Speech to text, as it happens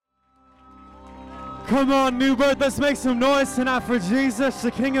Come on, New Birth, let's make some noise tonight for Jesus,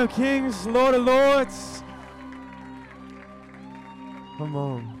 the King of Kings, Lord of Lords. Come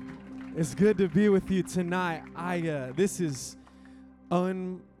on. It's good to be with you tonight. This is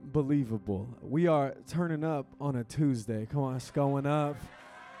unbelievable. We are turning up on a Tuesday. Come on, it's going up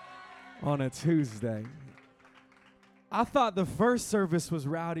on a Tuesday. I thought the first service was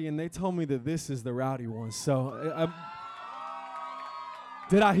rowdy, and they told me that this is the rowdy one. So,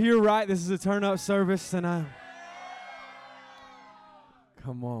 did I hear right? This is a turn-up service tonight.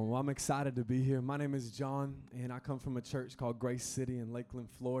 Come on. Well, I'm excited to be here. My name is John, and I come from a church called Grace City in Lakeland,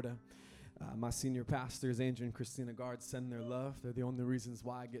 Florida. My senior pastors, Andrew and Christina Guard, send their love. They're the only reasons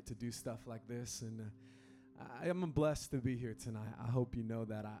why I get to do stuff like this, and I'm blessed to be here tonight. I hope you know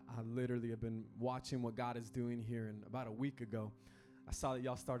that. I literally have been watching what God is doing here, and about a week ago, I saw that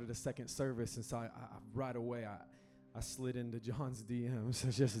y'all started a second service, and so right away, I slid into John's DMs.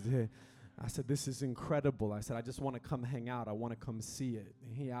 I said, this is incredible. I said, I just want to come hang out. I want to come see it.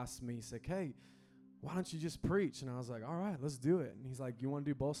 And he asked me, he said, hey, why don't you just preach? And I was like, all right, let's do it. And he's like, you want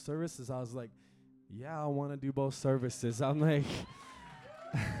to do both services? I was like, yeah, I want to do both services. I'm like,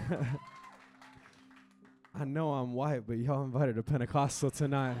 I know I'm white, but y'all invited a Pentecostal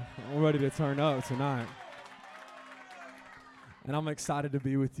tonight. I'm ready to turn up tonight. And I'm excited to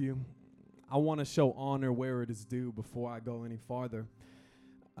be with you. I want to show honor where it is due before I go any farther.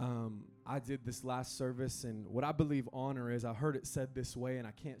 I did this last service, and what I believe honor is, I heard it said this way, and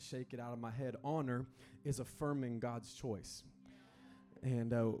I can't shake it out of my head. Honor is affirming God's choice.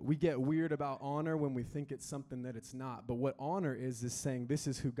 And we get weird about honor when we think it's something that it's not. But what honor is saying this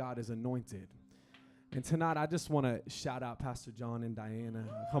is who God has anointed. And tonight, I just want to shout out Pastor John and Diana.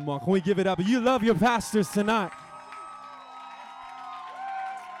 Come on, can we give it up? You love your pastors tonight.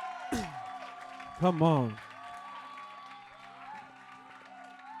 Come on.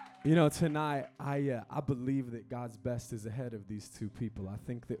 You know, tonight, I believe that God's best is ahead of these two people. I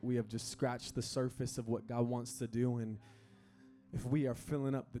think that we have just scratched the surface of what God wants to do, and if we are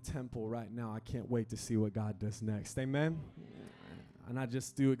filling up the temple right now, I can't wait to see what God does next. Amen? And I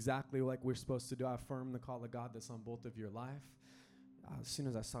just do exactly like we're supposed to do. I affirm the call of God that's on both of your life. As soon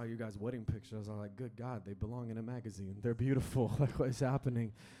as I saw you guys' wedding pictures, I was like, good God, they belong in a magazine. They're beautiful, like what's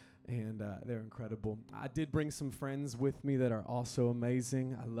happening. And they're incredible. I did bring some friends with me that are also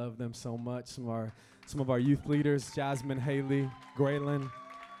amazing. I love them so much. Some of our youth leaders, Jasmine, Haley, Graylin.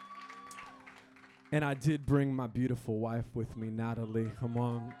 And I did bring my beautiful wife with me, Natalie. Come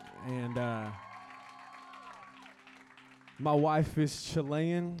on. And my wife is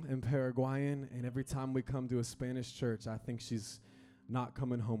Chilean and Paraguayan, and every time we come to a Spanish church, I think she's not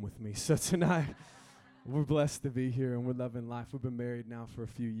coming home with me. So tonight, we're blessed to be here, and we're loving life. We've been married now for a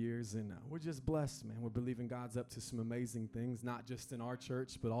few years, and we're just blessed, man. We're believing God's up to some amazing things, not just in our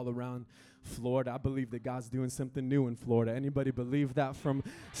church, but all around Florida. I believe that God's doing something new in Florida. Anybody believe that? From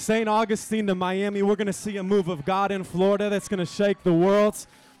St. Augustine to Miami, we're going to see a move of God in Florida that's going to shake the world,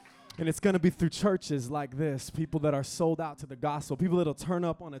 and it's going to be through churches like this, people that are sold out to the gospel, people that will turn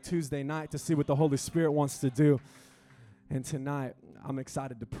up on a Tuesday night to see what the Holy Spirit wants to do. And tonight, I'm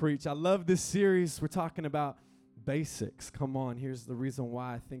excited to preach. I love this series. We're talking about basics. Come on, here's the reason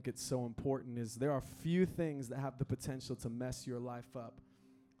why I think it's so important is there are few things that have the potential to mess your life up,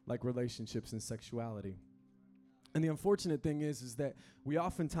 like relationships and sexuality. And the unfortunate thing is that we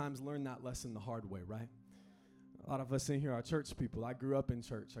oftentimes learn that lesson the hard way, right? A lot of us in here are church people. I grew up in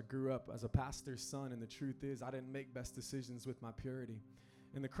church. I grew up as a pastor's son, and the truth is I didn't make best decisions with my purity.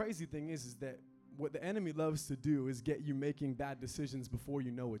 And the crazy thing is that what the enemy loves to do is get you making bad decisions before you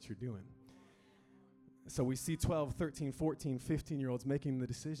know what you're doing. So we see 12, 13, 14, 15-year-olds making the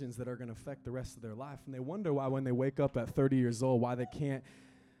decisions that are going to affect the rest of their life. And they wonder why when they wake up at 30 years old, why they can't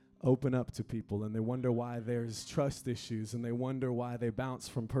open up to people. And they wonder why there's trust issues. And they wonder why they bounce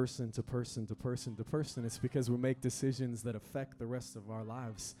from person to person to person to person. It's because we make decisions that affect the rest of our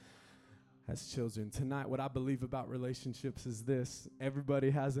lives as children. Tonight, what I believe about relationships is this.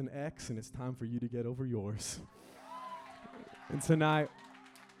 Everybody has an ex, and it's time for you to get over yours. And tonight,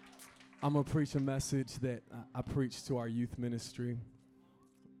 I'm going to preach a message that I preached to our youth ministry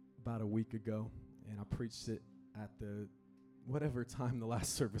about a week ago, and I preached it at the whatever time the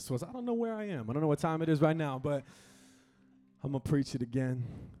last service was. I don't know where I am. I don't know what time it is right now, but I'm going to preach it again.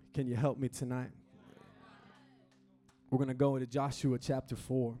 Can you help me tonight? We're going to go into Joshua chapter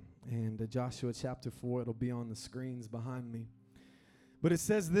 4. And Joshua chapter 4, it'll be on the screens behind me. But it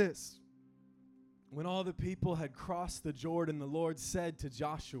says this. When all the people had crossed the Jordan, the Lord said to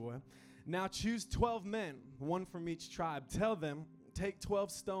Joshua, now choose 12 men, one from each tribe. Tell them, take 12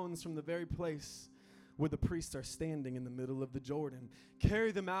 stones from the very place where the priests are standing in the middle of the Jordan.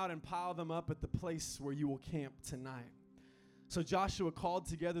 Carry them out and pile them up at the place where you will camp tonight. So Joshua called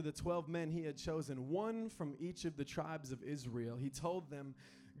together the 12 men he had chosen, one from each of the tribes of Israel. He told them,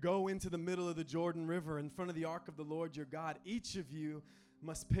 go into the middle of the Jordan River in front of the ark of the Lord your God. Each of you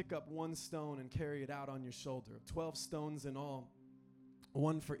must pick up one stone and carry it out on your shoulder. 12 stones in all,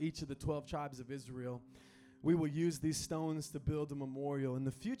 one for each of the 12 tribes of Israel. We will use these stones to build a memorial. In the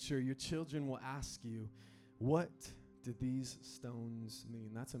future, your children will ask you, what do these stones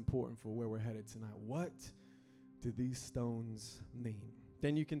mean? That's important for where we're headed tonight. What do these stones mean?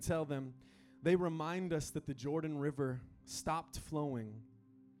 Then you can tell them, they remind us that the Jordan River stopped flowing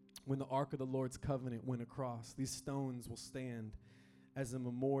when the Ark of the Lord's covenant went across. These stones will stand as a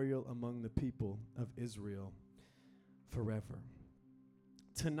memorial among the people of Israel forever.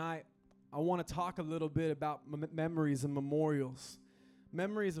 Tonight, I want to talk a little bit about memories and memorials.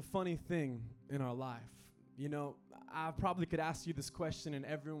 Memory is a funny thing in our life. You know, I probably could ask you this question and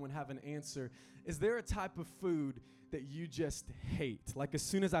everyone would have an answer. Is there a type of food that you just hate? Like as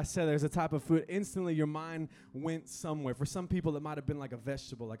soon as I said there's a type of food, instantly your mind went somewhere. For some people, it might have been like a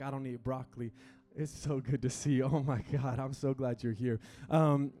vegetable. Like, I don't eat broccoli. It's so good to see you. Oh, my God. I'm so glad you're here.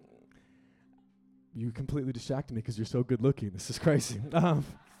 You completely distracted me because you're so good looking. This is crazy.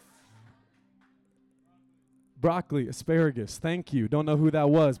 Broccoli, asparagus. Thank you. Don't know who that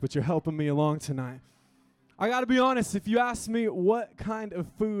was, but you're helping me along tonight. I got to be honest, if you ask me what kind of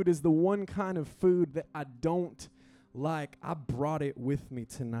food is the one kind of food that I don't like, I brought it with me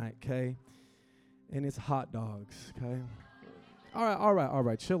tonight, okay? And it's hot dogs, okay? All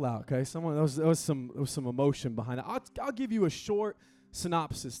right, chill out, okay? There was some emotion behind it. I'll give you a short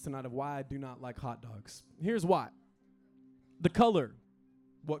synopsis tonight of why I do not like hot dogs. Here's why. The color.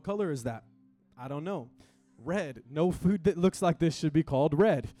 What color is that? I don't know. Red. No food that looks like this should be called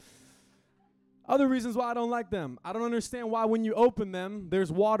red. Other reasons why I don't like them. I don't understand why when you open them,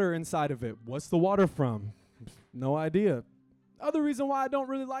 there's water inside of it. What's the water from? No idea. Other reason why I don't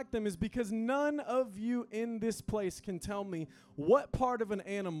really like them is because none of you in this place can tell me what part of an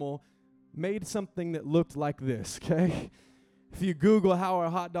animal made something that looked like this, okay? If you Google how are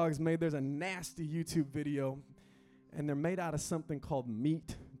hot dogs made, there's a nasty YouTube video, and they're made out of something called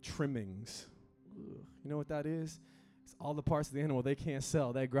meat trimmings. Ugh. You know what that is? It's all the parts of the animal they can't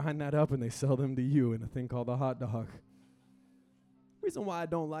sell. They grind that up and they sell them to you in a thing called a hot dog. Reason why I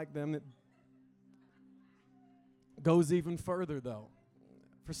don't like them, it goes even further though.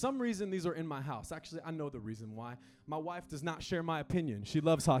 For some reason, these are in my house. Actually, I know the reason why. My wife does not share my opinion. She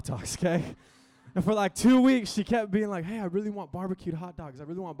loves hot dogs, okay? And for like 2 weeks, she kept being like, hey, I really want barbecued hot dogs. I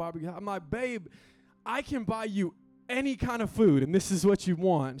really want barbecue. I'm like, babe, I can buy you any kind of food, and this is what you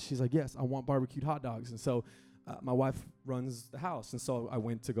want. And she's like, yes, I want barbecued hot dogs. And so my wife runs the house, and so I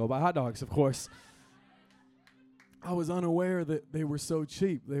went to go buy hot dogs, of course. I was unaware that they were so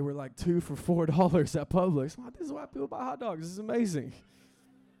cheap. They were like 2 for $4 at Publix. Wow, this is why people buy hot dogs. This is amazing.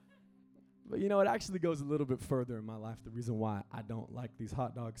 But, you know, it actually goes a little bit further in my life, the reason why I don't like these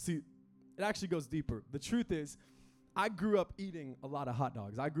hot dogs. See, it actually goes deeper. The truth is, I grew up eating a lot of hot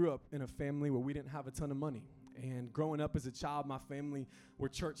dogs. I grew up in a family where we didn't have a ton of money. And growing up as a child, my family were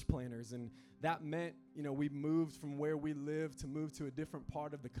church planners. And that meant, you know, we moved from where we lived to move to a different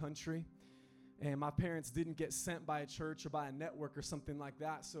part of the country. And my parents didn't get sent by a church or by a network or something like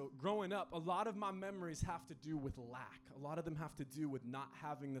that. So growing up, a lot of my memories have to do with lack. A lot of them have to do with not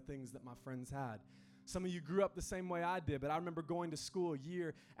having the things that my friends had. Some of you grew up the same way I did, but I remember going to school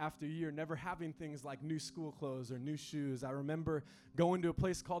year after year, never having things like new school clothes or new shoes. I remember going to a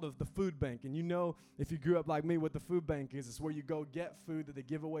place called the food bank. And you know, if you grew up like me, what the food bank is, it's where you go get food that they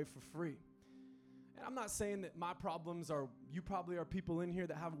give away for free. And I'm not saying that my problems are, you probably are people in here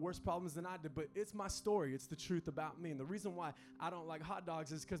that have worse problems than I did, but it's my story. It's the truth about me. And the reason why I don't like hot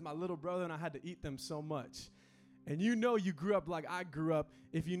dogs is because my little brother and I had to eat them so much. And you know you grew up like I grew up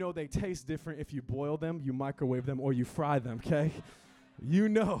if you know they taste different if you boil them, you microwave them, or you fry them, okay? You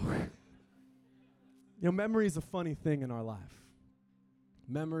know. You know, memory is a funny thing in our life.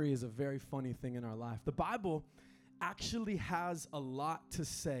 Memory is a very funny thing in our life. The Bible actually has a lot to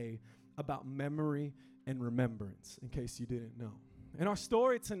say about memory and remembrance, in case you didn't know. And our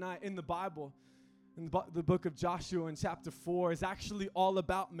story tonight in the Bible, in the book of Joshua in chapter 4, is actually all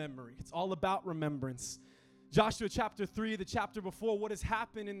about memory. It's all about remembrance. Joshua chapter 3, the chapter before, what has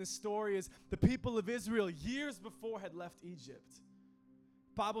happened in this story is the people of Israel years before had left Egypt.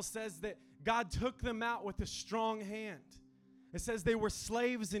 The Bible says that God took them out with a strong hand. It says they were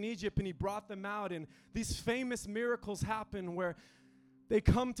slaves in Egypt and he brought them out, and these famous miracles happen where they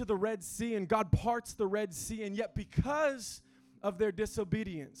come to the Red Sea and God parts the Red Sea, and yet because of their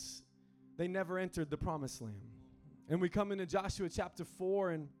disobedience, they never entered the promised land. And we come into Joshua chapter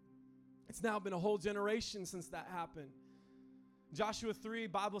 4, and it's now been a whole generation since that happened. Joshua 3,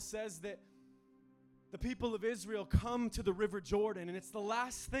 Bible says that the people of Israel come to the river Jordan, and it's the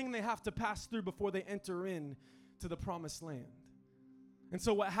last thing they have to pass through before they enter in to the promised land. And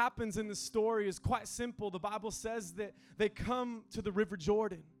so what happens in the story is quite simple. The Bible says that they come to the river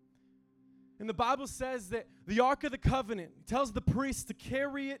Jordan. And the Bible says that the Ark of the Covenant tells the priests to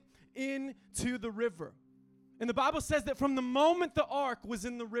carry it into the river. And the Bible says that from the moment the ark was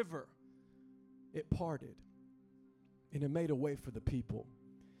in the river, it parted. And it made a way for the people.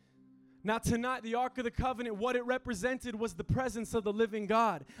 Now tonight, the Ark of the Covenant, what it represented was the presence of the living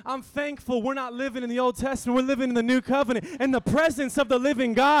God. I'm thankful we're not living in the Old Testament, we're living in the New Covenant. And the presence of the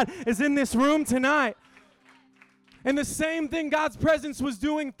living God is in this room tonight. And the same thing God's presence was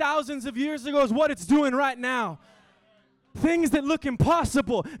doing thousands of years ago is what it's doing right now. Things that look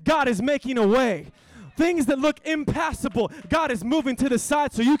impossible, God is making a way. Things that look impassable, God is moving to the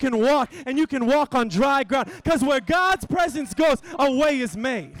side so you can walk, and you can walk on dry ground. Because where God's presence goes, a way is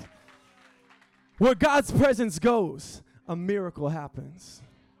made. Where God's presence goes, a miracle happens.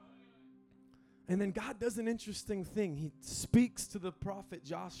 And then God does an interesting thing. He speaks to the prophet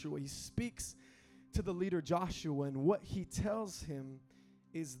Joshua. He speaks to the leader Joshua, and what he tells him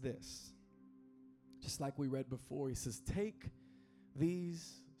is this. Just like we read before, he says, take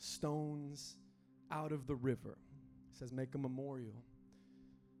these stones out of the river. He says, make a memorial.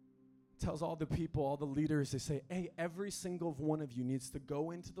 Tells all the people, all the leaders, they say, hey, every single one of you needs to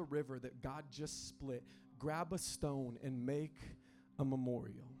go into the river that God just split, grab a stone, and make a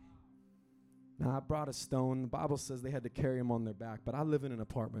memorial. Now, I brought a stone. The Bible says they had to carry them on their back, but I live in an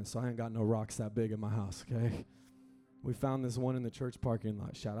apartment, so I ain't got no rocks that big in my house, okay? We found this one in the church parking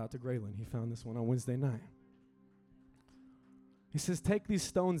lot. Shout out to Graylin. He found this one on Wednesday night. He says, take these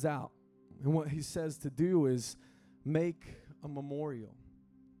stones out. And what he says to do is make a memorial.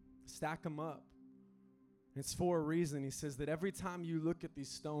 Stack them up. It's for a reason. He says that every time you look at these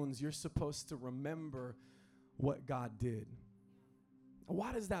stones, you're supposed to remember what God did.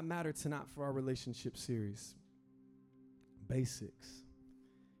 Why does that matter tonight for our relationship series? Basics.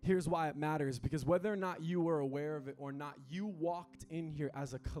 Here's why it matters, because whether or not you were aware of it or not, you walked in here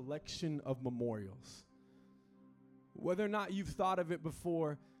as a collection of memorials. Whether or not you've thought of it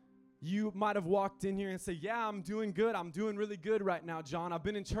before, you might have walked in here and said, yeah, I'm doing good. I'm doing really good right now, John. I've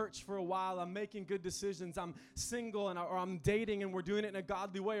been in church for a while. I'm making good decisions. I'm single, or I'm dating, and we're doing it in a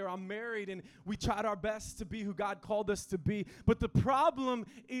godly way. Or I'm married, and we tried our best to be who God called us to be. But the problem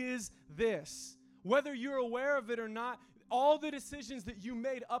is this. Whether you're aware of it or not, all the decisions that you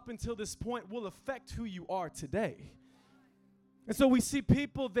made up until this point will affect who you are today. And so we see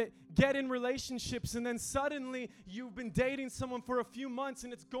people that get in relationships, and then suddenly you've been dating someone for a few months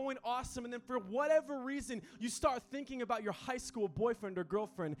and it's going awesome, and then for whatever reason you start thinking about your high school boyfriend or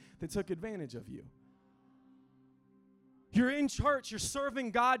girlfriend that took advantage of you. You're in church, you're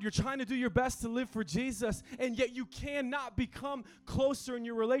serving God, you're trying to do your best to live for Jesus, and yet you cannot become closer in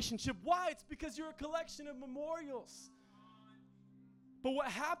your relationship. Why? It's because you're a collection of memorials. But what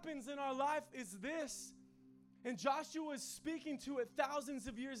happens in our life is this. And Joshua is speaking to it thousands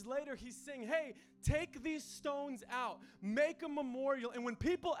of years later. He's saying, hey, take these stones out, make a memorial. And when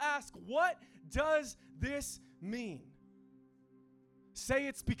people ask, what does this mean? Say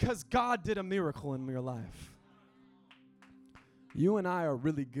it's because God did a miracle in your life. You and I are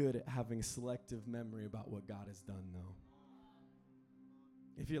really good at having selective memory about what God has done, though.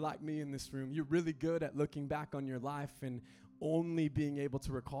 If you're like me in this room, you're really good at looking back on your life and only being able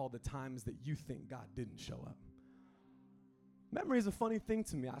to recall the times that you think God didn't show up. Memory is a funny thing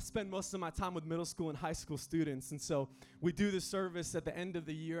to me. I spend most of my time with middle school and high school students, and so we do this service at the end of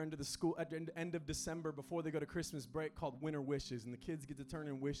the year, at the end of December, before they go to Christmas break, called Winter Wishes, and the kids get to turn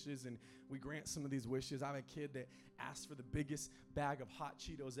in wishes, and we grant some of these wishes. I have a kid that asked for the biggest bag of hot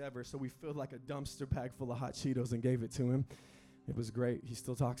Cheetos ever, so we filled like a dumpster bag full of hot Cheetos and gave it to him. It was great. He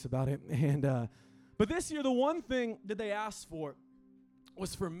still talks about it. And but this year, the one thing that they asked for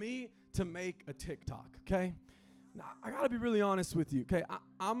was for me to make a TikTok, okay? Now, I gotta be really honest with you, okay?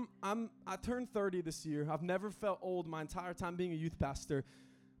 I turned 30 this year. I've never felt old my entire time being a youth pastor,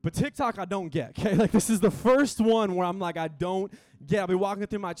 but TikTok I don't get, okay? Like, this is the first one where I'm like, I don't get. I'll be walking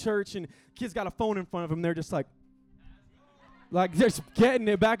through my church, and kids got a phone in front of them. They're just like just getting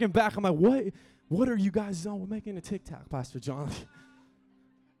it back and back. I'm like, what are you guys on? We're making a TikTok, Pastor John.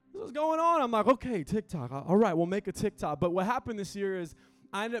 What's going on? I'm like, okay, TikTok. All right, we'll make a TikTok. But what happened this year is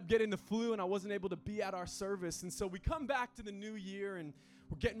I ended up getting the flu, and I wasn't able to be at our service. And so we come back to the new year, and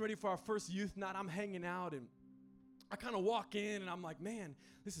we're getting ready for our first youth night. I'm hanging out, and I kind of walk in and I'm like, man,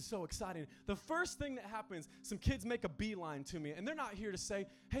 this is so exciting. The first thing that happens, some kids make a beeline to me, and they're not here to say,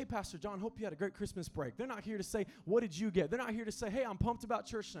 hey, Pastor John, hope you had a great Christmas break. They're not here to say, what did you get? They're not here to say, hey, I'm pumped about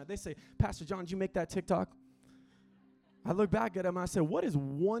church tonight. They say, Pastor John, did you make that TikTok? I look back at them and I said, what is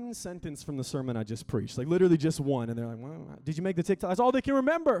one sentence from the sermon I just preached? Like literally just one. And they're like, well, did you make the TikTok? That's all they can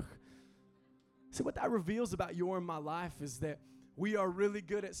remember. See, what that reveals about your and my life is that we are really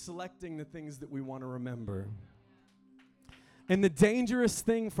good at selecting the things that we want to remember. And the dangerous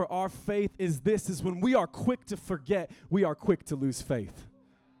thing for our faith is this, is when we are quick to forget, we are quick to lose faith.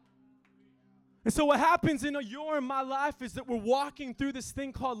 And so what happens in your and my life is that we're walking through this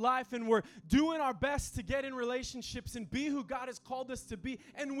thing called life, and we're doing our best to get in relationships and be who God has called us to be.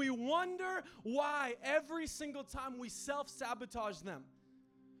 And we wonder why every single time we self-sabotage them.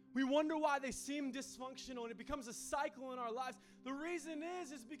 We wonder why they seem dysfunctional, and it becomes a cycle in our lives. The reason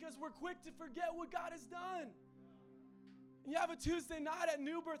is because we're quick to forget what God has done. You have a Tuesday night at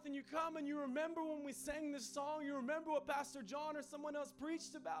New Birth, and you come and you remember when we sang this song. You remember what Pastor John or someone else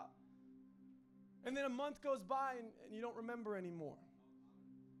preached about. And then a month goes by, and you don't remember anymore.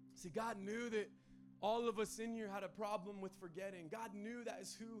 See, God knew that all of us in here had a problem with forgetting. God knew that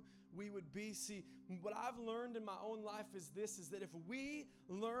is who we would be. See, what I've learned in my own life is this, is that if we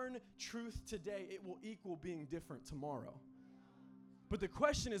learn truth today, it will equal being different tomorrow. But the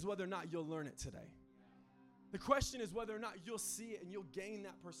question is whether or not you'll learn it today. The question is whether or not you'll see it and you'll gain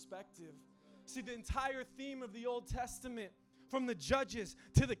that perspective. See, the entire theme of the Old Testament, from the judges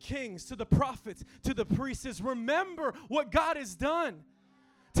to the kings to the prophets to the priests, is remember what God has done.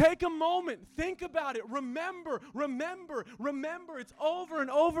 Take a moment, think about it, remember. It's over and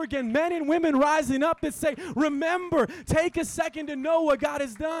over again. Men and women rising up that say, remember, take a second to know what God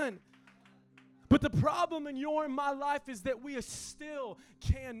has done. But the problem in your and my life is that we still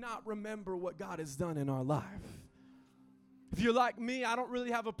cannot remember what God has done in our life. If you're like me, I don't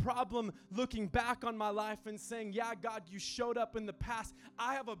really have a problem looking back on my life and saying, yeah, God, you showed up in the past.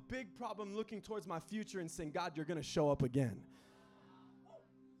 I have a big problem looking towards my future and saying, God, you're going to show up again.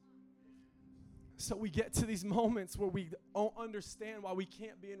 So we get to these moments where we don't understand why we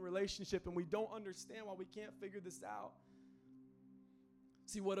can't be in relationship, and we don't understand why we can't figure this out.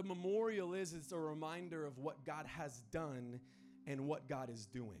 See, what a memorial is, it's a reminder of what God has done and what God is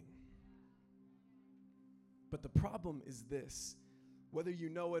doing. But the problem is this: whether you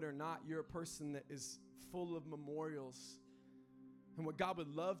know it or not, you're a person that is full of memorials. And what God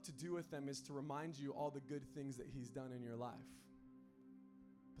would love to do with them is to remind you all the good things that He's done in your life.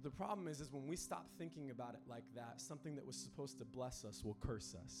 But the problem is when we stop thinking about it like that, something that was supposed to bless us will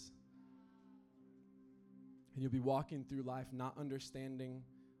curse us. And you'll be walking through life not understanding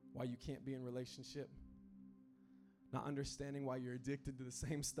why you can't be in relationship, not understanding why you're addicted to the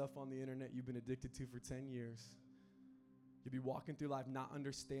same stuff on the internet you've been addicted to for 10 years. You'll be walking through life not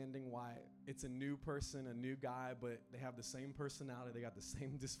understanding why it's a new person, a new guy, but they have the same personality, they got the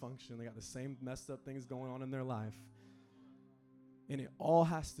same dysfunction, they got the same messed up things going on in their life. And it all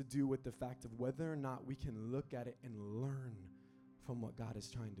has to do with the fact of whether or not we can look at it and learn from what God is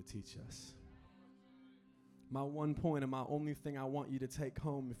trying to teach us. My one point and my only thing I want you to take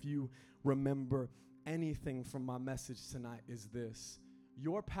home, if you remember anything from my message tonight, is this: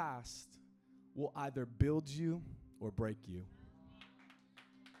 your past will either build you or break you.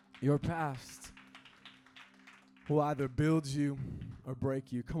 Your past will either build you or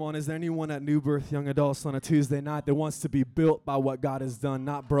break you. Come on, is there anyone at New Birth Young Adults on a Tuesday night that wants to be built by what God has done,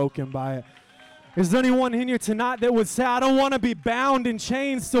 not broken by it? Is there anyone in here tonight that would say, I don't want to be bound in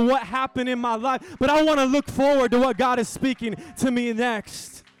chains to what happened in my life, but I want to look forward to what God is speaking to me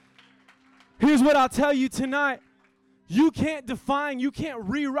next? Here's what I'll tell you tonight. You can't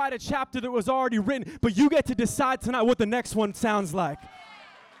rewrite a chapter that was already written, but you get to decide tonight what the next one sounds like.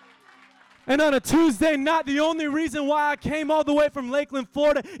 And on a Tuesday night, the only reason why I came all the way from Lakeland,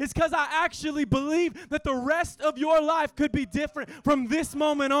 Florida, is because I actually believe that the rest of your life could be different from this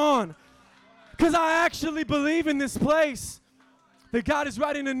moment on. Because I actually believe in this place that God is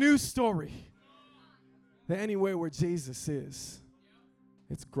writing a new story. That anywhere where Jesus is,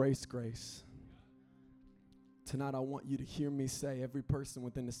 it's grace, grace. Tonight I want you to hear me say, every person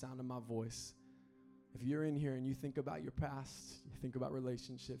within the sound of my voice, if you're in here and you think about your past, you think about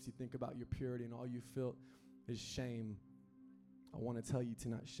relationships, you think about your purity, and all you feel is shame, I want to tell you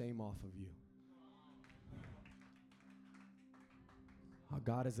tonight, shame off of you. Our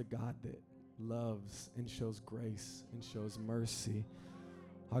God is a God that loves and shows grace and shows mercy.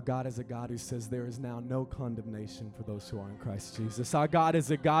 Our God is a God who says there is now no condemnation for those who are in Christ Jesus. Our God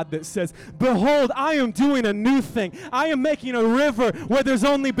is a God that says, behold, I am doing a new thing. I am making a river where there's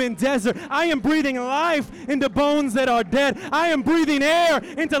only been desert. I am breathing life into bones that are dead. I am breathing air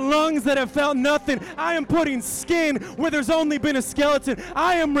into lungs that have felt nothing. I am putting skin where there's only been a skeleton.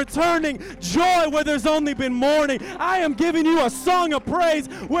 I am returning joy where there's only been mourning. I am giving you a song of praise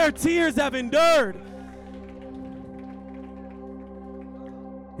where tears have endured.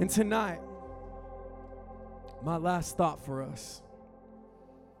 And tonight, my last thought for us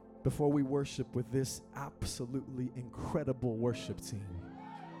before we worship with this absolutely incredible worship team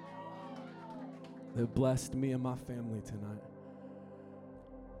that blessed me and my family tonight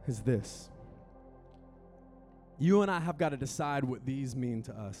is this. You and I have got to decide what these mean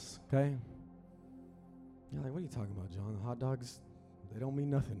to us, okay? You're like, what are you talking about, John? Hot dogs, they don't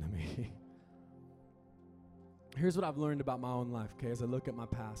mean nothing to me. Here's what I've learned about my own life, okay, as I look at my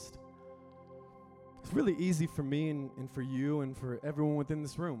past. It's really easy for me and for you and for everyone within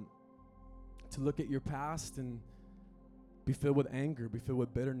this room to look at your past and be filled with anger, be filled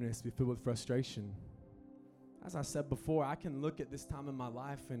with bitterness, be filled with frustration. As I said before, I can look at this time in my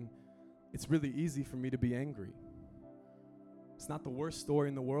life and it's really easy for me to be angry. It's not the worst story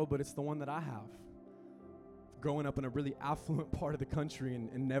in the world, but it's the one that I have. Growing up in a really affluent part of the country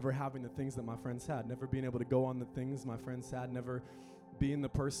and never having the things that my friends had, never being able to go on the things my friends had, never being the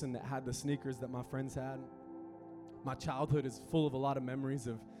person that had the sneakers that my friends had. My childhood is full of a lot of memories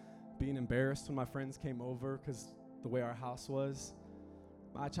of being embarrassed when my friends came over because the way our house was.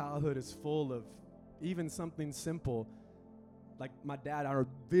 My childhood is full of even something simple. Like my dad, I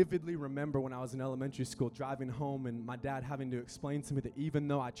vividly remember when I was in elementary school driving home and my dad having to explain to me that even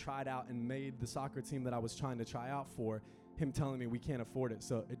though I tried out and made the soccer team that I was trying to try out for, him telling me we can't afford it,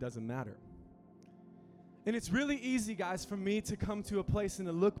 so it doesn't matter. And it's really easy, guys, for me to come to a place and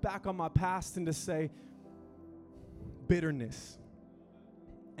to look back on my past and to say, bitterness,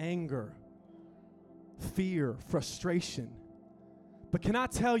 anger, fear, frustration. But can I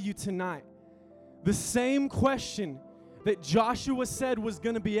tell you tonight, the same question that Joshua said was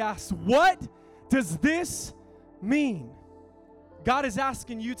going to be asked, what does this mean? God is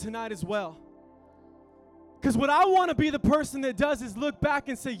asking you tonight as well. Because what I want to be the person that does is look back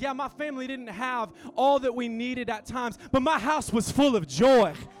and say, yeah, my family didn't have all that we needed at times, but my house was full of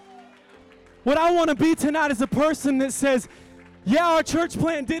joy. What I want to be tonight is a person that says, yeah, our church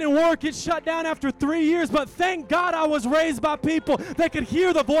plant didn't work. It shut down after 3 years, but thank God I was raised by people that could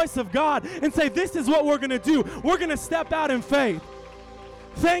hear the voice of God and say, this is what we're going to do. We're going to step out in faith.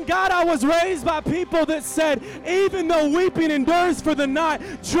 Thank God I was raised by people that said, even though weeping endures for the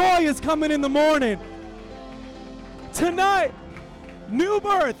night, joy is coming in the morning. Tonight, new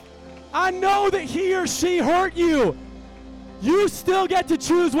birth, I know that he or she hurt you. You still get to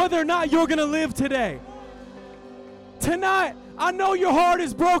choose whether or not you're going to live today. Tonight, I know your heart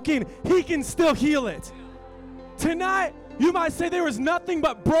is broken. He can still heal it. Tonight, you might say there is nothing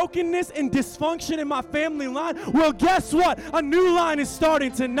but brokenness and dysfunction in my family line. Well, guess what? A new line is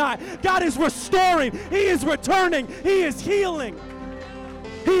starting tonight. God is restoring. He is returning. He is healing.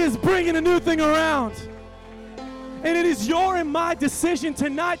 He is bringing a new thing around. And it is your and my decision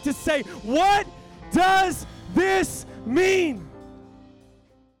tonight to say, what does this mean?